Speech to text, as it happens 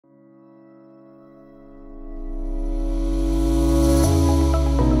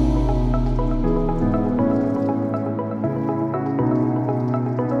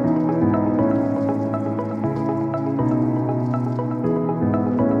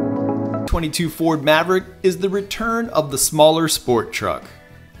2022 Ford Maverick is the return of the smaller sport truck.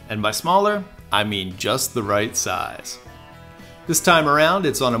 And by smaller, I mean just the right size. This time around,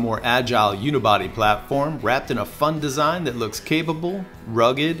 it's on a more agile unibody platform wrapped in a fun design that looks capable,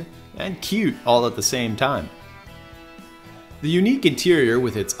 rugged, and cute all at the same time. The unique interior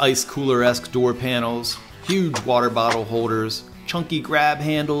with its ice cooler-esque door panels, huge water bottle holders, chunky grab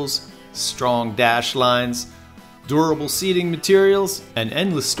handles, strong dash lines, durable seating materials, and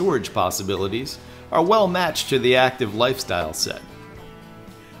endless storage possibilities are well matched to the active lifestyle set.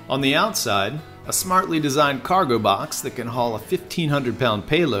 On the outside, a smartly designed cargo box that can haul a 1,500-pound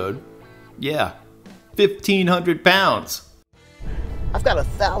payload. Yeah, 1,500 pounds! I've got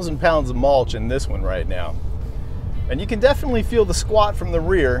 1,000 pounds of mulch in this one right now. And you can definitely feel the squat from the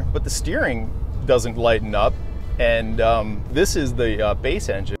rear, but the steering doesn't lighten up. And this is the base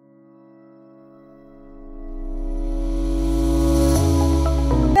engine.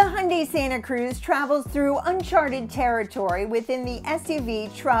 Santa Cruz travels through uncharted territory within the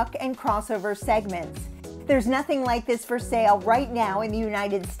SUV, truck, and crossover segments. There's nothing like this for sale right now in the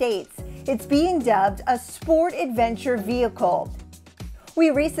United States. It's being dubbed a sport adventure vehicle.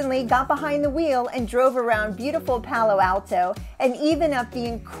 We recently got behind the wheel and drove around beautiful Palo Alto and even up the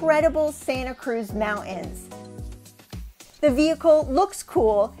incredible Santa Cruz Mountains. The vehicle looks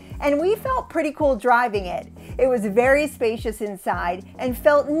cool, and we felt pretty cool driving it. It was very spacious inside and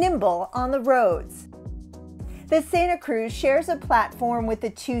felt nimble on the roads. The Santa Cruz shares a platform with the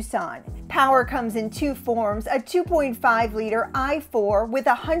Tucson. Power comes in two forms, a 2.5-liter i4 with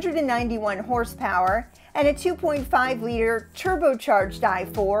 191 horsepower and a 2.5-liter turbocharged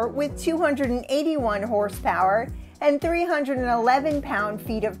i4 with 281 horsepower and 311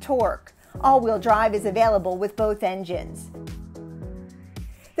 pound-feet of torque. All-wheel drive is available with both engines.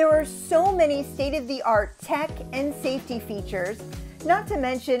 There are so many state-of-the-art tech and safety features, not to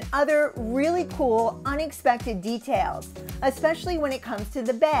mention other really cool, unexpected details, especially when it comes to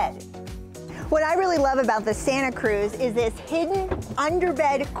the bed. What I really love about the Santa Cruz is this hidden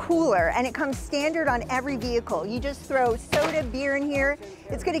underbed cooler, and it comes standard on every vehicle. You just throw soda, beer in here.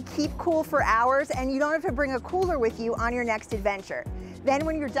 It's going to keep cool for hours, and you don't have to bring a cooler with you on your next adventure. Then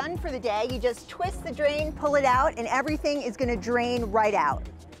when you're done for the day, you just twist the drain, pull it out, and everything is going to drain right out.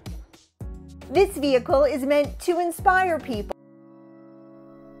 This vehicle is meant to inspire people.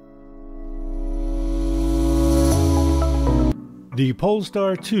 The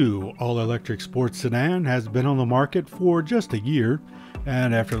Polestar 2 all-electric sports sedan has been on the market for just a year,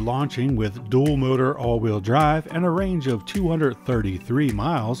 and after launching with dual-motor all-wheel drive and a range of 233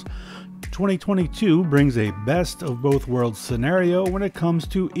 miles, 2022 brings a best of both worlds scenario when it comes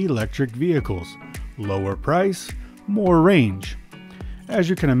to electric vehicles. Lower price, more range. As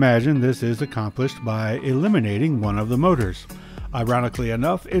you can imagine, this is accomplished by eliminating one of the motors. Ironically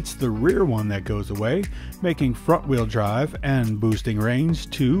enough, it's the rear one that goes away, making front-wheel drive and boosting range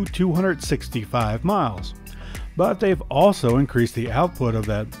to 265 miles. But they've also increased the output of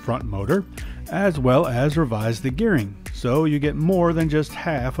that front motor, as well as revised the gearing. So you get more than just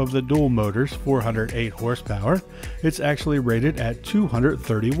half of the dual motor's 408 horsepower. It's actually rated at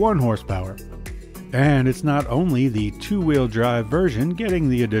 231 horsepower. And it's not only the two-wheel drive version getting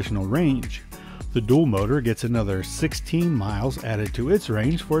the additional range. The dual motor gets another 16 miles added to its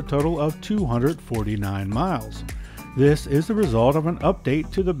range for a total of 249 miles. This is the result of an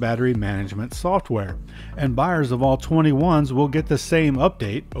update to the battery management software, and buyers of all 21s will get the same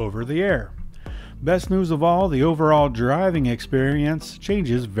update over the air. Best news of all, the overall driving experience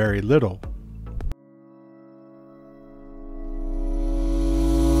changes very little.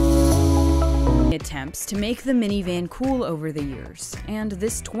 Attempts to make the minivan cool over the years, and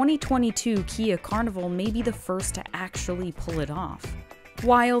this 2022 Kia Carnival may be the first to actually pull it off.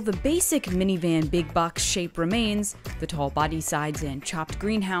 While the basic minivan big box shape remains, the tall body sides and chopped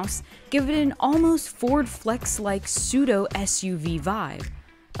greenhouse give it an almost Ford Flex-like pseudo-SUV vibe.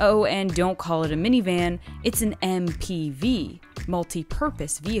 Oh, and don't call it a minivan, it's an MPV,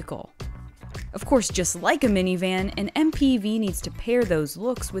 multi-purpose vehicle. Of course, just like a minivan, an MPV needs to pair those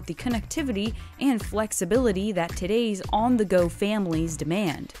looks with the connectivity and flexibility that today's on-the-go families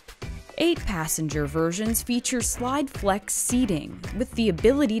demand. 8-passenger versions feature slide flex seating, with the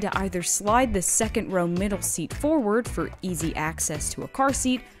ability to either slide the second-row middle seat forward for easy access to a car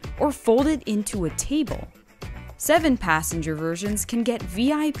seat, or fold it into a table. 7-passenger versions can get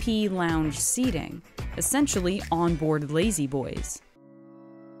VIP lounge seating, essentially onboard lazy boys.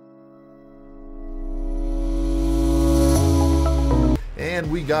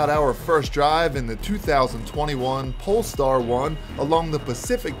 And we got our first drive in the 2021 Polestar 1 along the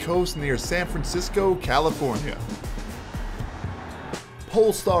Pacific Coast near San Francisco, California.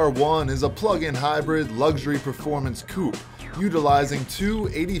 Polestar 1 is a plug-in hybrid luxury performance coupe, utilizing two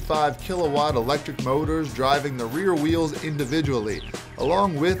 85-kilowatt electric motors driving the rear wheels individually,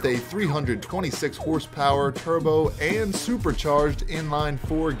 along with a 326 horsepower turbo and supercharged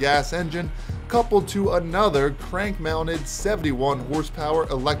inline-4 gas engine, coupled to another crank-mounted 71 horsepower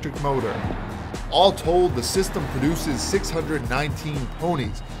electric motor. All told, the system produces 619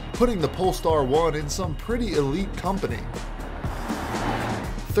 ponies, putting the Polestar 1 in some pretty elite company.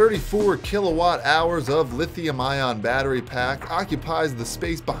 34 kilowatt hours of lithium-ion battery pack occupies the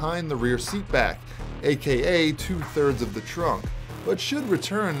space behind the rear seat back, aka 2/3 of the trunk, but should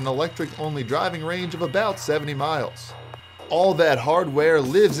return an electric-only driving range of about 70 miles. All that hardware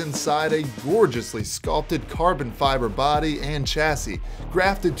lives inside a gorgeously sculpted carbon fiber body and chassis,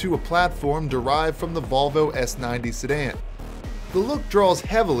 grafted to a platform derived from the Volvo S90 sedan. The look draws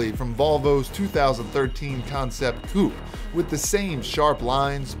heavily from Volvo's 2013 concept coupe, with the same sharp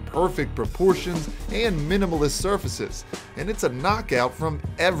lines, perfect proportions, and minimalist surfaces, and it's a knockout from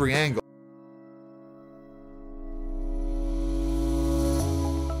every angle.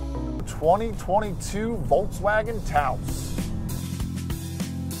 The 2022 Volkswagen Taos.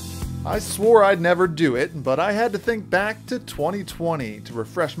 I swore I'd never do it, but I had to think back to 2020 to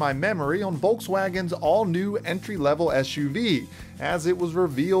refresh my memory on Volkswagen's all-new entry-level SUV, as it was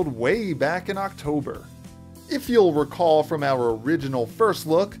revealed way back in October. If you'll recall from our original first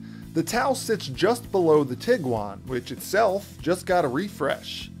look, the Taos sits just below the Tiguan, which itself just got a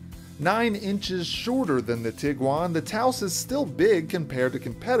refresh. 9 inches shorter than the Tiguan, the Taos is still big compared to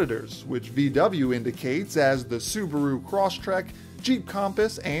competitors, which VW indicates as the Subaru Crosstrek, Jeep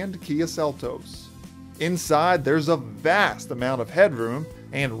Compass, and Kia Seltos. Inside, there's a vast amount of headroom,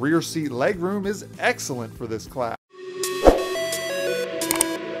 and rear seat legroom is excellent for this class.